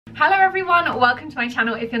Hello everyone, welcome to my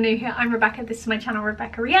channel. If you're new here, I'm Rebecca. This is my channel,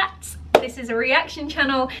 Rebecca Reacts. This is a reaction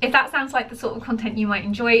channel. If that sounds like the sort of content you might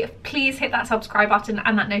enjoy, please hit that subscribe button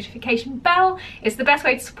and that notification bell. It's the best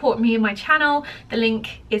way to support me and my channel. The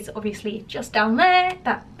link is obviously just down there,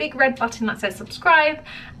 that big red button that says subscribe.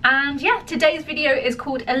 And yeah, today's video is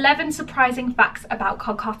called 11 Surprising Facts About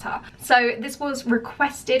Kolkata. So this was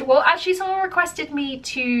requested, well actually someone requested me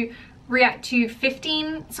to react to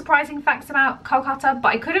 15 surprising facts about Kolkata, but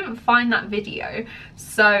I couldn't find that video,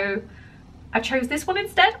 so I chose this one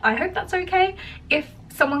instead. I hope that's okay. If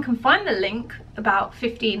someone can find the link about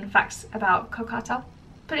 15 facts about Kolkata,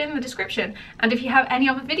 put it in the description. And if you have any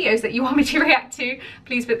other videos that you want me to react to,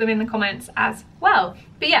 please put them in the comments as well.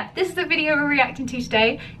 But yeah, this is the video we're reacting to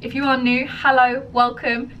today. If you are new, hello,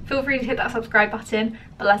 welcome. Feel free to hit that subscribe button,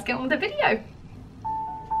 but let's get on with the video.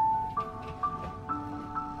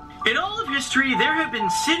 In all of history, there have been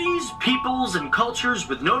cities, peoples, and cultures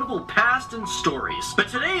with notable past and stories. But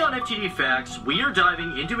today on FTD Facts, we are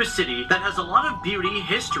diving into a city that has a lot of beauty,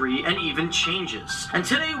 history, and even changes. And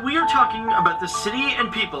today we are talking about the city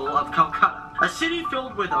and people of Kolkata. A city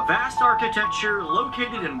filled with a vast architecture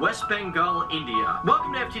located in West Bengal, India.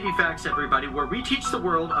 Welcome to FTD Facts, everybody, where we teach the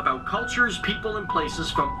world about cultures, people, and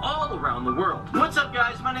places from all around the world. What's up,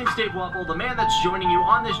 guys? My name's Dave Wapple, the man that's joining you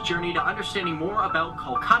on this journey to understanding more about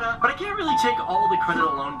Kolkata. But I can't really take all the credit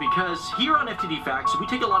alone because here on FTD Facts, we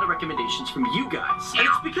take a lot of recommendations from you guys. And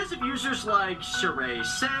it's because of users like Surya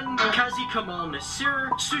Sen, Kazi Kamal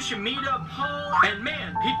Nasir, Sushamita Paul, and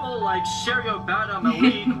man, people like Surya Bada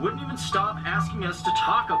Malik wouldn't even stop asking us to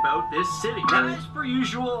talk about this city. Now, as per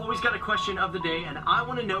usual, always got a question of the day, and I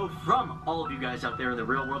want to know from all of you guys out there in the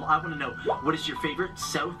real world, I want to know, what is your favorite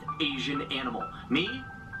South Asian animal? Me?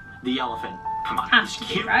 The elephant. Come on, he's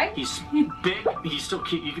cute, right? He's big, he's still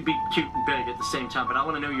cute. You can be cute and big at the same time, but I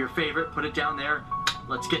want to know your favorite. Put it down there.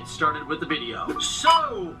 Let's get started with the video.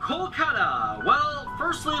 So, Kolkata. Well,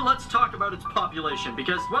 firstly, let's talk about its population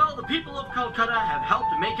because, well, the people of Kolkata have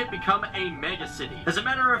helped make it become a megacity. As a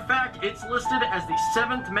matter of fact, it's listed as the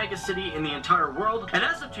 7th megacity in the entire world, and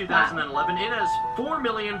as of 2011, it has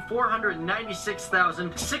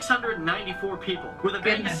 4,496,694 people, with a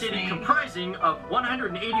megacity comprising of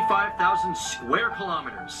 185,000 square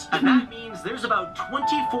kilometers. And that means there's about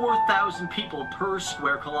 24,000 people per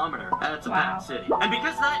square kilometer. That's a packed city. And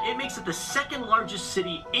because of that, it makes it the second largest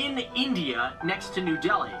city in India next to New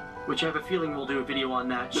Delhi, which I have a feeling we'll do a video on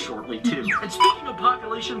that shortly too. And speaking of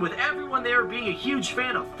population, with everyone there being a huge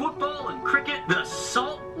fan of football and cricket, the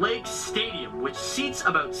Salt Lake Stadium, which seats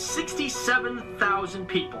about 67,000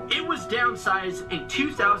 people. It was downsized in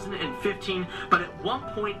 2015, but at one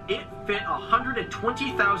point it fit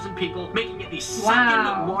 120,000 people, making it the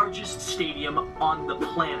second largest stadium on the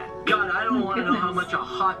planet. God, I don't want to know how much a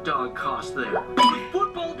hot dog costs there. But with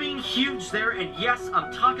football being huge there, and yes,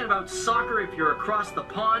 I'm talking about soccer if you're across the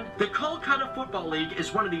pond, the Kolkata Football League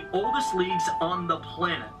is one of the oldest leagues on the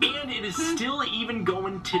planet, and it is still even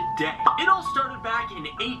going today. It all started back in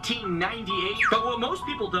 1898, but what most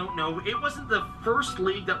people don't know, it wasn't the first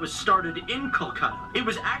league that was started in Kolkata. It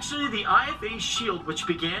was actually the IFA Shield, which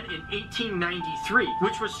began in 1893,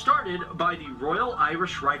 which was started by the Royal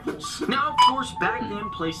Irish Rifles. Now, of course, back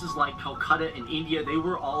then, places like Kolkata and India, they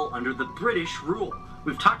were all under the British rule.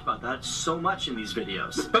 We've talked about that so much in these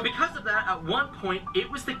videos. But because of that, at one point, it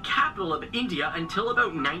was the capital of India until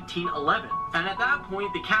about 1911. And at that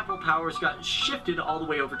point, the capital powers got shifted all the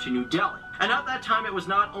way over to New Delhi. And at that time, it was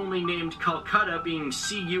not only named Kolkata, being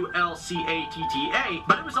C-U-L-C-A-T-T-A,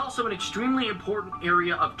 but it was also an extremely important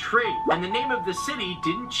area of trade. And the name of the city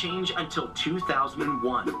didn't change until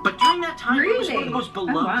 2001. But during that time, it was one of the most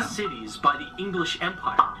beloved cities by the English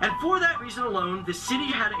Empire. And for that reason alone, the city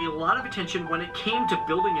had a lot of attention when it came to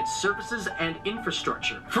building its services and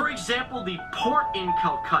infrastructure. For example, the port in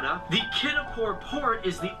Kolkata, the Kidapur port,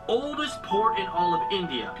 is the oldest port in all of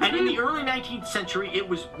India. And in the early 19th century, it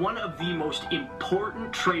was one of the most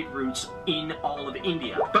important trade routes in all of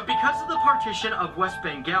India. But because of the partition of West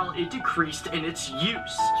Bengal, it decreased in its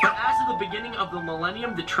use. But as of the beginning of the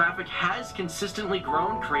millennium, the traffic has consistently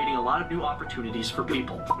grown, creating a lot of new opportunities for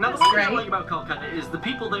people. Now, the one thing I like about Kolkata is the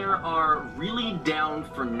people there are really down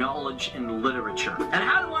for knowledge and literature. And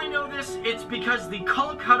how do I know this? It's because the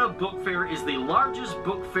Kolkata Book Fair is the largest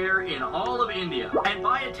book fair in all of India. And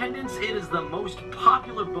by attendance, it is the most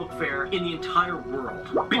popular book fair in the entire world.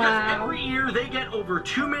 Because every year they get over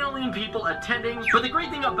 2 million people attending. But the great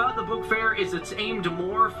thing about the book fair is it's aimed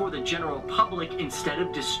more for the general public instead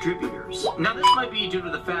of distributors. Now this might be due to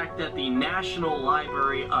the fact that the National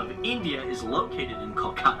Library of India is located in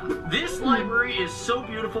Kolkata. This library is so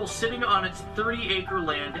beautiful, sitting on its 30-acre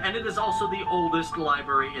land, and it is also the oldest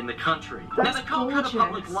library in the country. Now the Kolkata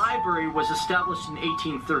Public Library was established in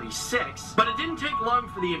 1836, but it didn't take long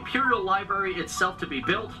for the Imperial Library itself to be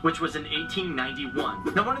built, which was in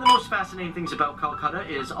 1891. Now one of the most fascinating things about Kolkata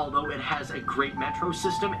is, although it has a great metro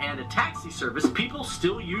system and a taxi service, people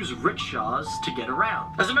still use rickshaws to get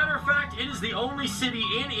around. As a matter of fact, it is the only city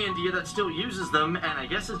in India that still uses them, and I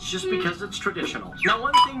guess it's just because it's traditional. Now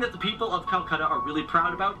one thing that the people of Kolkata are really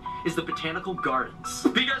proud about is the botanical gardens.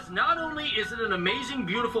 Because not only is it an amazing,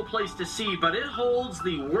 beautiful place to see, but it holds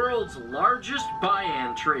the world's largest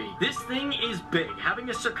banyan tree. This thing is big, having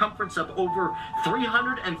a circumference of over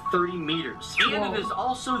 330 meters. And it is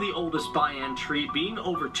also the oldest banyan tree, being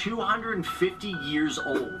over 250 years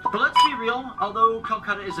old. But let's be real, although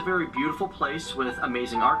Kolkata is a very beautiful place with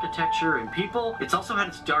amazing architecture and people, it's also had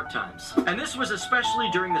its dark times. And this was especially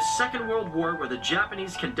during the Second World War, where the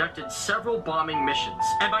Japanese conducted several bombing missions.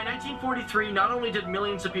 And by 1943, not only did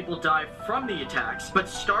millions of people die from the attacks, but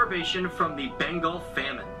starvation from the Bengal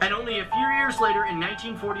famine. And only a few years later, in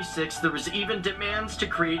 1946, there was even demands to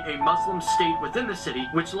create a Muslim state within the city,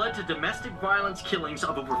 which led to domestic violence killings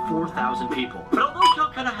of over 4,000 people. But although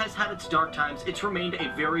Kolkata has had its dark times, it's remained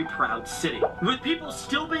a very proud city, with people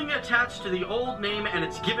still being attached to the old name and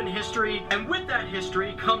its given history, and with that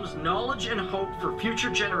history comes knowledge and hope for future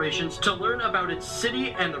generations to learn about its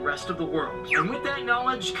city and the rest of the world. And with that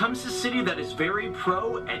knowledge comes a city that is very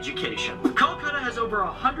pro-education. Kolkata has over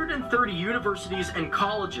 130 universities and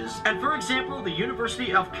colleges, and for example, the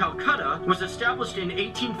University of Calcutta was established in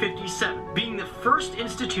 1857, being the first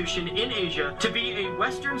institution in Asia to be a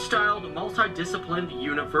Western-styled multidisciplined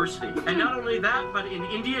university. And not only that, but in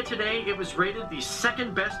India today, it was rated the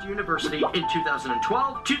second best university in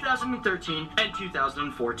 2012, 2013, and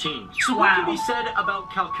 2014. So what can be said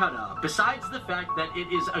about Calcutta, besides the fact that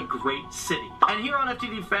it is a great city? And here on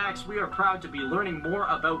FTD Facts, we are proud to be learning more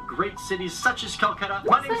about great cities such as Calcutta.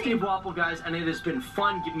 My name is Dave Wapple, guys, and it has been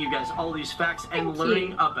fun giving you guys all these facts and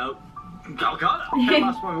learning about Kolkata. I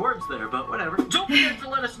lost my words there, but whatever. Don't forget to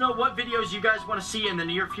let us know what videos you guys want to see in the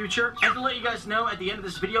near future. And to let you guys know, at the end of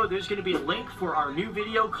this video, there's going to be a link for our new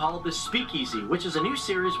video called The Speakeasy, which is a new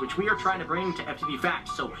series which we are trying to bring to FTD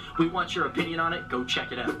Facts. So we want your opinion on it. Go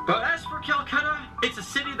check it out. But as for Calcutta, it's a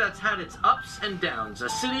city that's had its ups and downs. A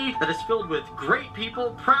city that is filled with great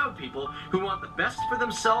people, proud people, who want the best for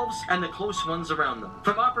themselves and the close ones around them.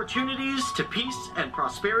 From opportunities to peace and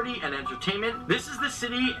prosperity and entertainment, this is the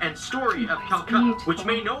city and story of Calcutta, which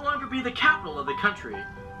may no longer be the capital of the country,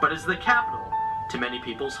 but is the capital to many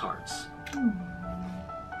people's hearts.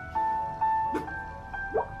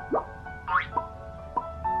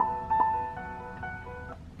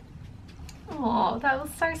 Oh, that was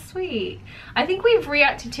so sweet. I think we've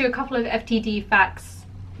reacted to a couple of FTD Facts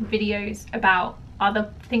videos about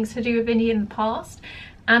other things to do with India in the past,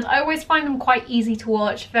 and I always find them quite easy to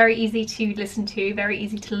watch, very easy to listen to, very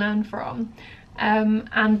easy to learn from.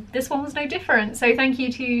 And this one was no different. So thank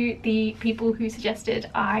you to the people who suggested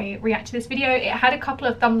I react to this video. It had a couple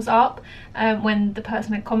of thumbs up when the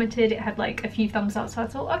person had commented. It had like a few thumbs up, so I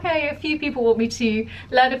thought, okay, a few people want me to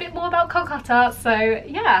learn a bit more about Kolkata, so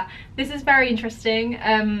yeah, this is very interesting.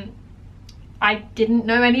 I didn't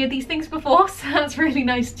know any of these things before, so that's really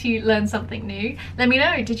nice to learn something new. Let me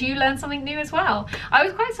know, did you learn something new as well? I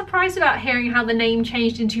was quite surprised about hearing how the name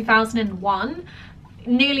changed in 2001.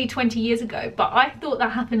 Nearly 20 years ago, but I thought that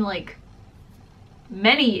happened like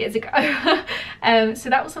many years ago. So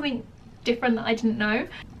that was something different that I didn't know.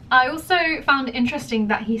 I also found it interesting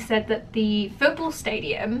that he said that the football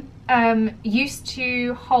stadium used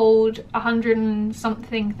to hold 100 and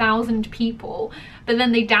something thousand people, but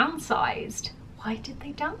then they downsized. Why did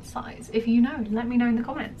they downsize? If you know, let me know in the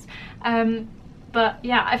comments. But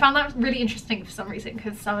yeah, I found that really interesting for some reason,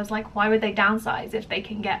 because I was like, why would they downsize if they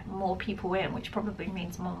can get more people in, which probably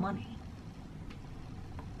means more money?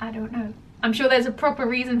 I don't know. I'm sure there's a proper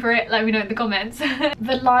reason for it. Let me know in the comments.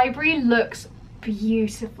 The library looks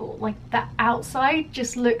beautiful. Like the outside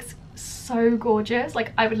just looks so gorgeous.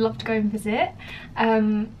 Like I would love to go and visit.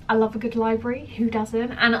 I love a good library. Who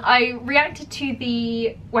doesn't? And I reacted to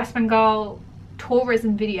the West Bengal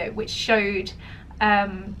tourism video, which showed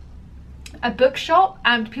a bookshop,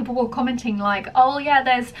 and people were commenting like, oh yeah,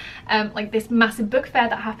 there's like this massive book fair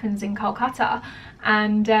that happens in Kolkata.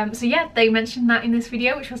 And so yeah, they mentioned that in this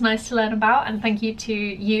video, which was nice to learn about, and thank you to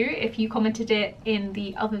you if you commented it in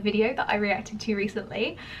the other video that I reacted to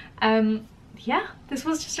recently. Yeah, this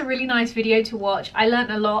was just a really nice video to watch. I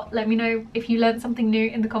learned a lot. Let me know if you learned something new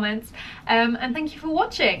in the comments. And thank you for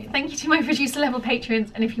watching. Thank you to my producer level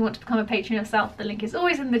patrons, and if you want to become a patron yourself, the link is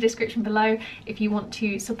always in the description below. If you want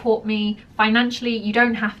to support me financially, you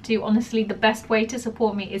don't have to. Honestly, the best way to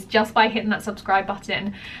support me is just by hitting that subscribe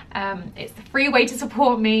button. It's the free way to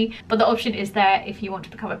support me, but the option is there if you want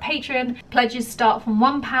to become a patron. Pledges start from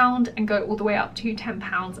 £1 and go all the way up to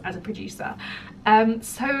 £10 as a producer.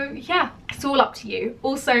 So yeah, it's all up to you.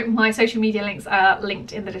 Also, my social media links are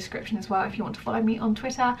linked in the description as well if you want to follow me on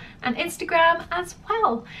Twitter and Instagram as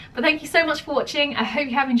well. But thank you so much for watching. I hope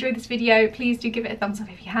you have enjoyed this video. Please do give it a thumbs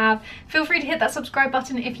up if you have. Feel free to hit that subscribe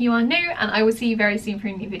button if you are new, and I will see you very soon for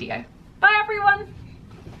a new video. Bye everyone!